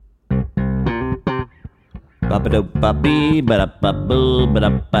Ba-ba-do-ba-bee, ba-da-ba-boo,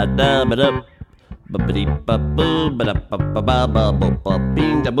 ba-da-ba-da-ba-da. Ba-ba-dee-ba-boo,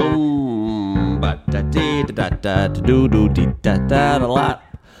 ba-da-ba-ba-ba-ba-ba-bing, da-boom. Ba-da-dee-da-da-da-da-doo-doo-dee-da-da-da-la.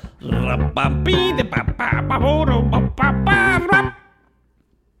 Ra-ba-bee-da-ba-ba-ba-ba-ba-ba-ba.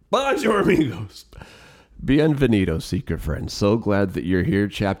 Bonjour, amigos. Bienvenido, secret friends. So glad that you're here.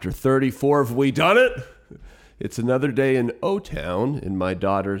 Chapter 34. Have we done it? It's another day in O-Town in my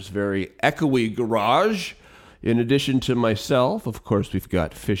daughter's very echoey garage. In addition to myself, of course, we've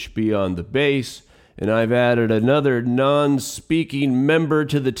got Fishby on the bass, and I've added another non-speaking member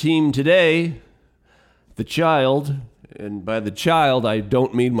to the team today, the child. And by the child, I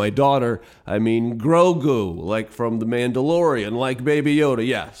don't mean my daughter. I mean Grogu, like from The Mandalorian, like Baby Yoda,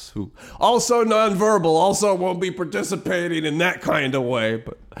 yes. Who also nonverbal, also won't be participating in that kind of way.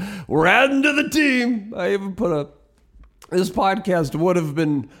 But we're adding to the team. I even this podcast would have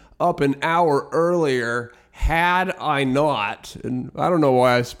been up an hour earlier had I not, and I don't know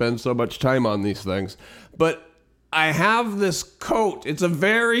why I spend so much time on these things, but I have this coat. It's a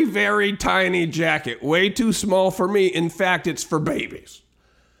very, very tiny jacket. Way too small for me. In fact, it's for babies.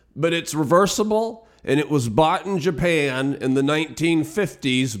 But it's reversible, and it was bought in Japan in the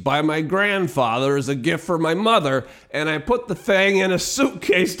 1950s by my grandfather as a gift for my mother, and I put the thing in a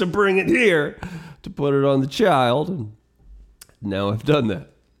suitcase to bring it here to put it on the child, and now I've done that.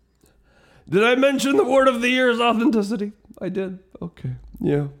 Did I mention the word of the year is authenticity? I did. Okay.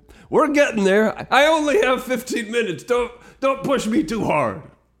 Yeah. We're getting there. I only have 15 minutes. Don't push me too hard.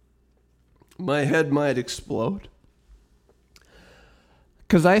 My head might explode.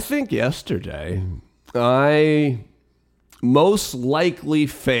 Because I think yesterday I most likely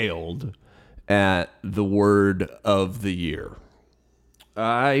failed at the word of the year.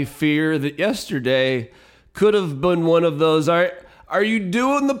 I fear that yesterday could have been one of those, are you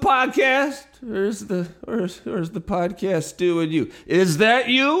doing the podcast? Or is the podcast doing you? Is that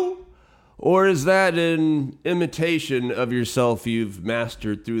you? Or is that an imitation of yourself you've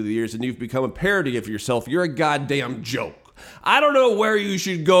mastered through the years and you've become a parody of yourself? You're a goddamn joke. I don't know where you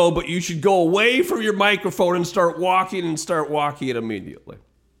should go, but you should go away from your microphone and start walking it immediately.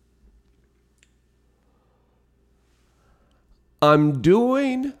 I'm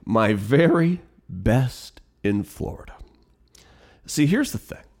doing my very best in Florida. See, here's the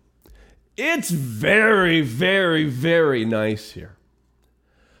thing. It's very, very, very nice here.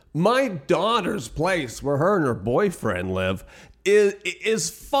 My daughter's place where her and her boyfriend live is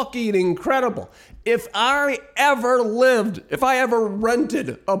fucking incredible. If I ever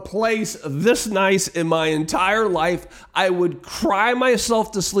rented a place this nice in my entire life, I would cry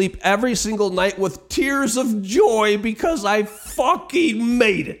myself to sleep every single night with tears of joy because I fucking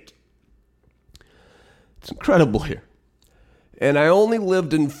made it. It's incredible here. And I only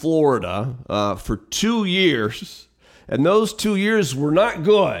lived in Florida for 2 years, and those 2 years were not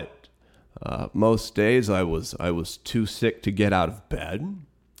good. Most days I was too sick to get out of bed.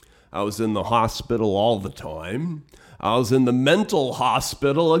 I was in the hospital all the time. I was in the mental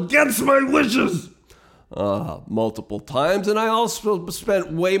hospital against my wishes multiple times, and I also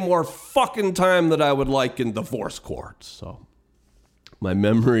spent way more fucking time than I would like in divorce courts. So my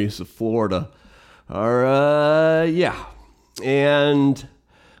memories of Florida are, yeah. And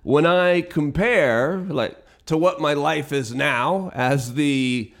when I compare, to what my life is now as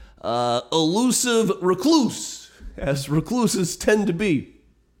the elusive recluse, as recluses tend to be,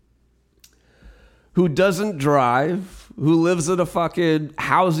 who doesn't drive, who lives in a fucking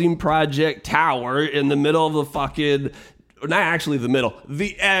housing project tower in the middle of the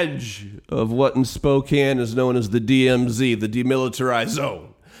the edge of what in Spokane is known as the DMZ, the demilitarized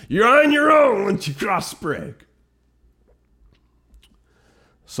zone. You're on your own once you cross Sprague.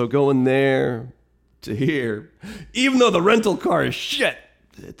 So going there to here, even though the rental car is shit,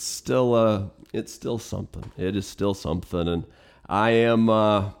 it's still something. It is still something, and I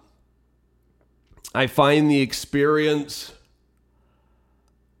find the experience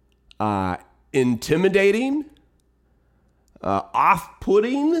intimidating,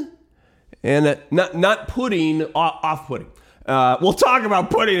 off-putting, and not putting, off-putting. We'll talk about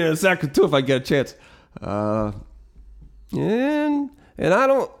putting in a second too if I get a chance. And I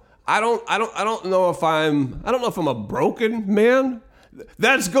don't know if I'm a broken man.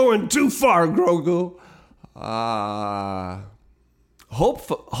 That's going too far, Grogu.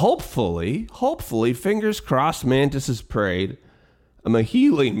 Hopefully, fingers crossed, Mantis has prayed. I'm a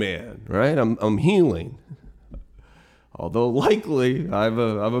healing man, right? I'm healing. Although likely, I'm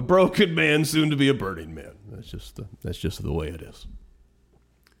a broken man, soon to be a burning man. That's just the way it is.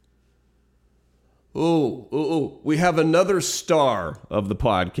 We have another star of the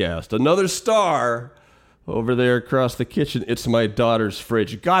podcast. Another star over there across the kitchen, it's my daughter's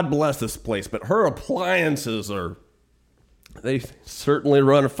fridge. God bless this place, but her appliances they certainly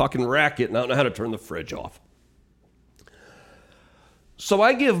run a fucking racket, and I don't know how to turn the fridge off. So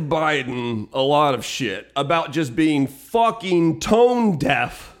I give Biden a lot of shit about just being fucking tone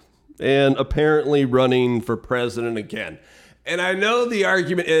deaf and apparently running for president again. And I know the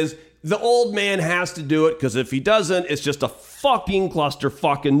argument is the old man has to do it because if he doesn't, it's just a fucking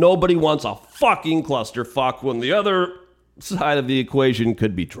clusterfuck, and nobody wants a fucking clusterfuck when the other side of the equation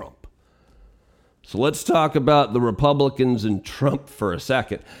could be Trump. So let's talk about the Republicans and Trump for a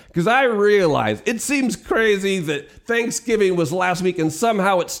second, because I realize it seems crazy that Thanksgiving was last week and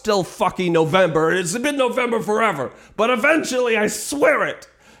somehow it's still fucking November. It's been November forever, but eventually, I swear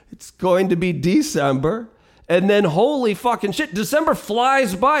it's going to be December. And then holy fucking shit, December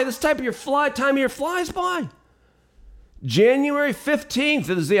flies by. This time of year flies by. January 15th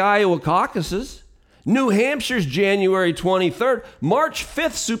is the Iowa caucuses. New Hampshire's January 23rd. March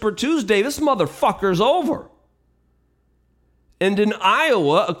 5th, Super Tuesday. This motherfucker's over. And in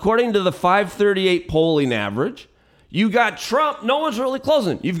Iowa, according to the 538 polling average, you got Trump. No one's really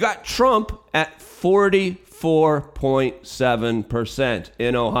closing. You've got Trump at 44.7%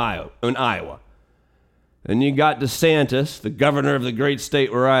 in Iowa. And you got DeSantis, the governor of the great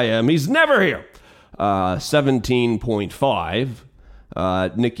state where I am. He's never here.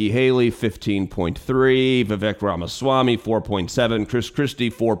 17.5. Nikki Haley, 15.3. Vivek Ramaswamy, 4.7. Chris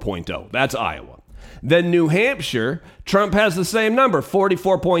Christie, 4.0. That's Iowa. Then New Hampshire, Trump has the same number,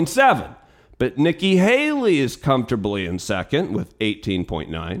 44.7. But Nikki Haley is comfortably in second with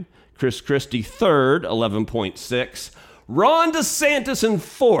 18.9. Chris Christie third, 11.6. Ron DeSantis in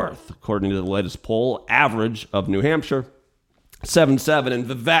fourth, according to the latest poll, average of New Hampshire, 7.7. And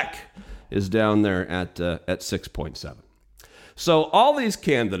Vivek is down there at 6.7. So all these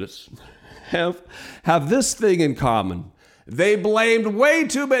candidates have this thing in common. They blamed way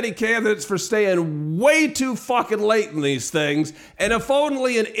too many candidates for staying way too fucking late in these things. And if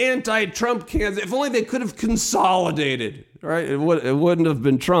only an anti-Trump candidate, if only they could have consolidated, right? It wouldn't have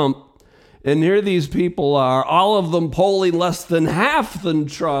been Trump. And here these people are, all of them polling less than half than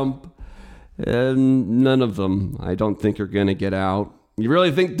Trump. And none of them, I don't think, are going to get out. You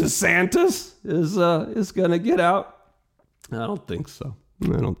really think DeSantis is going to get out? I don't think so.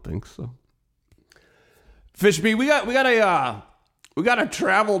 Fishby, we got a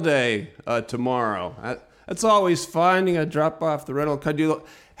travel day tomorrow. That's always fun. You got to drop off the rental car.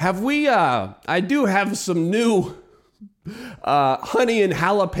 I do have some new honey and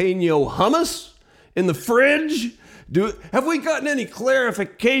jalapeno hummus in the fridge. Have we gotten any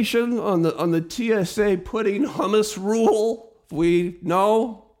clarification on the TSA putting hummus rule?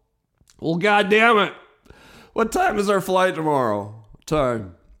 No? Well, goddamn it. What time is our flight tomorrow? What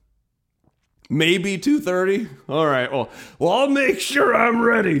time? Maybe 2:30? All right. Well, I'll make sure I'm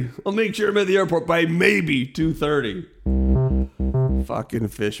ready. I'll make sure I'm at the airport by maybe 2:30. Fucking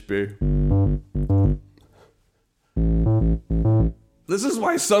Fishby. This is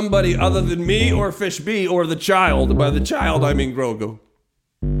why somebody other than me or Fishby or the child, by the child I mean Grogu.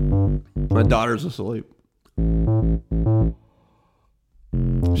 My daughter's asleep.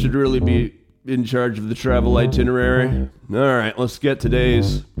 Should really be in charge of the travel itinerary. All right, let's get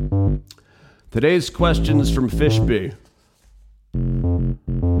today's questions from Fishby.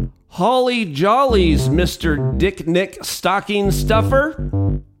 Holly Jolly's Mr. Dick Nick Stocking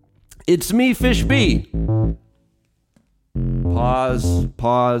Stuffer. It's me, Fishby.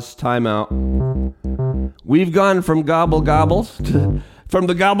 Pause, time out. We've gone from the Gobble Gobbles to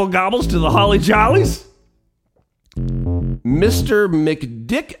the Holly Jollies. Mr.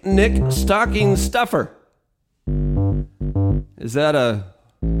 McDick Nick Stocking Stuffer. Is that a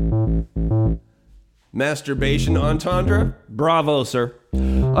masturbation entendre? Bravo, sir.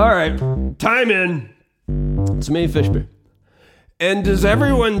 All right, time in. It's me, Fishby. And does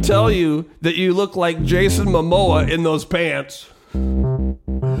everyone tell you that you look like Jason Momoa in those pants?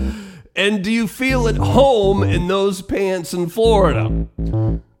 And do you feel at home in those pants in Florida?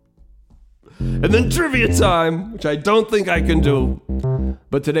 And then trivia time, which I don't think I can do.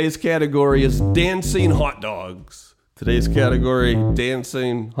 But today's category is dancing hot dogs. Today's category,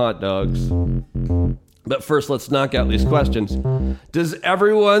 dancing hot dogs. But first, let's knock out these questions. Does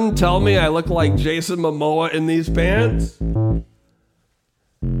everyone tell me I look like Jason Momoa in these pants?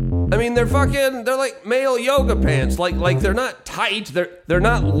 I mean, they're like male yoga pants. Like they're not tight. They're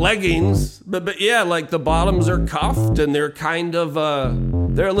not leggings. But yeah, like the bottoms are cuffed and they're kind of,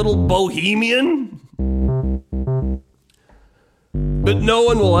 they're a little bohemian. But no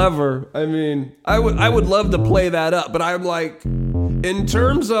one will ever, I would love to play that up. But I'm like, in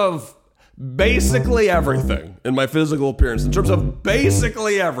terms of basically everything in my physical appearance, in terms of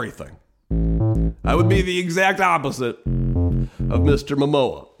basically everything, I would be the exact opposite of Mr.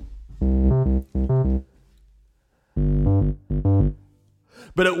 Momoa.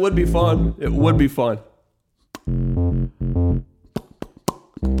 But it would be fun. It would be fun.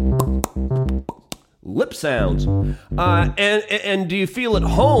 Lip sounds. And do you feel at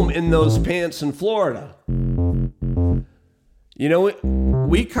home in those pants in Florida? You know,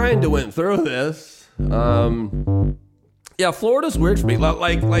 we kind of went through this. Yeah, Florida's weird for me.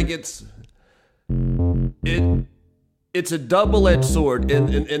 Like it's a double-edged sword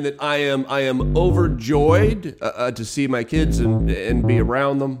in that I am overjoyed to see my kids and be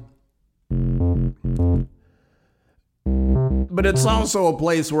around them. But it's also a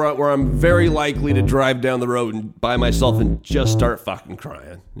place where I'm very likely to drive down the road and by myself and just start fucking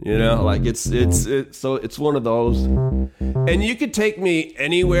crying. You know, like it's one of those. And you could take me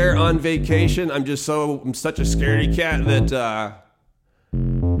anywhere on vacation. I'm such a scaredy cat that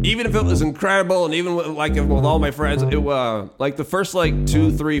even if it was incredible and even with all my friends, it like the first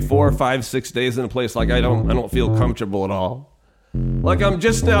 2, 3, 4, 5, 6 days in a place, like I don't feel comfortable at all. Like I'm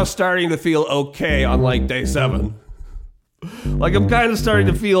just now starting to feel okay on day 7. Like I'm kind of starting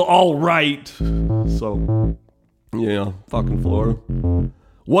to feel all right. So, yeah, fucking Florida.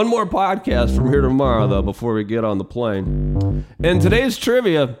 One more podcast from here tomorrow, though, before we get on the plane. And today's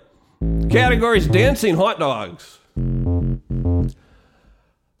trivia category is dancing hot dogs.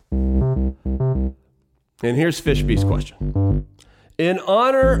 And here's Fishbee's question. In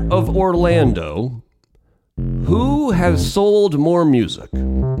honor of Orlando, who has sold more music?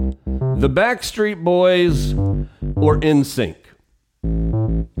 The Backstreet Boys or NSYNC?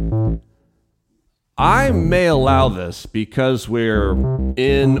 I may allow this because we're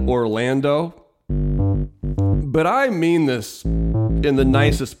in Orlando, but I mean this in the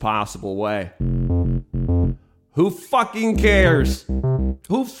nicest possible way. Who fucking cares?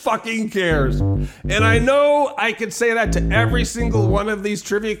 Who fucking cares? And I know I could say that to every single one of these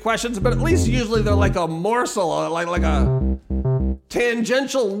trivia questions, but at least usually they're like a morsel, like a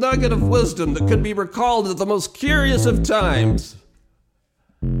tangential nugget of wisdom that could be recalled at the most curious of times.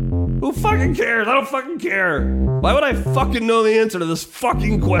 Who fucking cares? I don't fucking care. Why would I fucking know the answer to this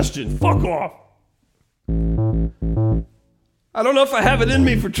fucking question? Fuck off. I don't know if I have it in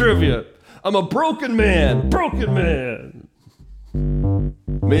me for trivia. I'm a broken man. Broken man.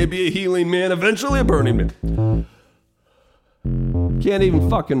 Maybe a healing man, eventually a burning man. Can't even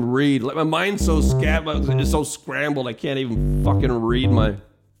fucking read. Like my mind's so scrambled, I can't even fucking read my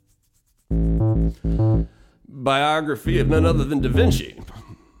biography of none other than Da Vinci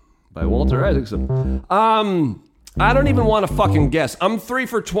by Walter Isaacson. I don't even want to fucking guess. I'm 3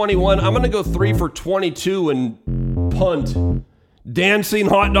 for 21. I'm gonna go 3 for 22 and punt. Dancing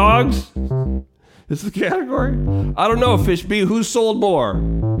hot dogs? This is the category? I don't know, Fishbee. Who sold more?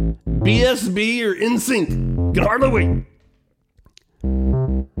 BSB or NSYNC? Can hardly wait.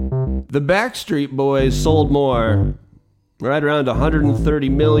 The Backstreet Boys sold more. Right around 130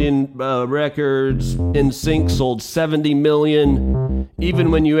 million records. NSYNC sold 70 million.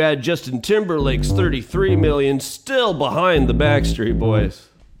 Even when you add Justin Timberlake's 33 million, still behind the Backstreet Boys.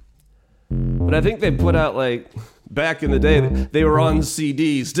 But I think they put out back in the day, they were on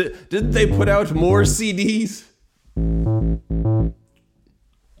CDs. Didn't they put out more CDs?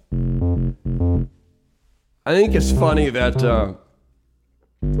 I think it's funny that the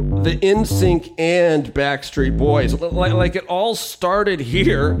NSYNC and Backstreet Boys, like it all started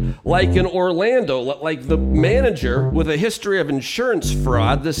here, like in Orlando, like the manager with a history of insurance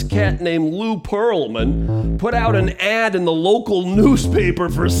fraud, this cat named Lou Pearlman, put out an ad in the local newspaper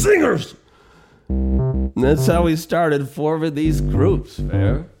for singers. And that's how we started forming these groups,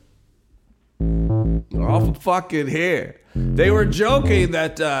 man. They're all fucking here. They were joking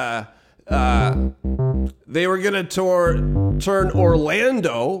that they were going to turn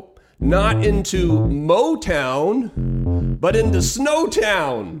Orlando not into Motown, but into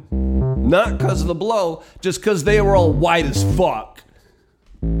Snowtown. Not because of the blow, just because they were all white as fuck.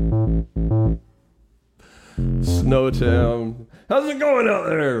 Snowtown. How's it going out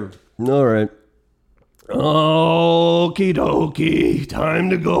there? All right. Okie dokie, time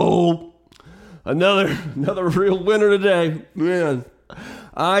to go. Another real winner today. Man,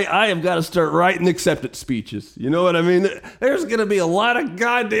 I have got to start writing acceptance speeches. You know what I mean? There's going to be a lot of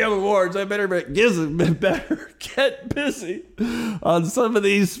goddamn awards. I better get busy on some of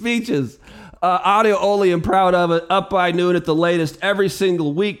these speeches. Audio only and proud of it. Up by noon at the latest every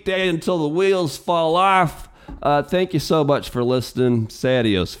single weekday until the wheels fall off. Thank you so much for listening. Say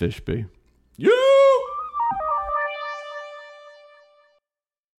adios, Fishbee. You!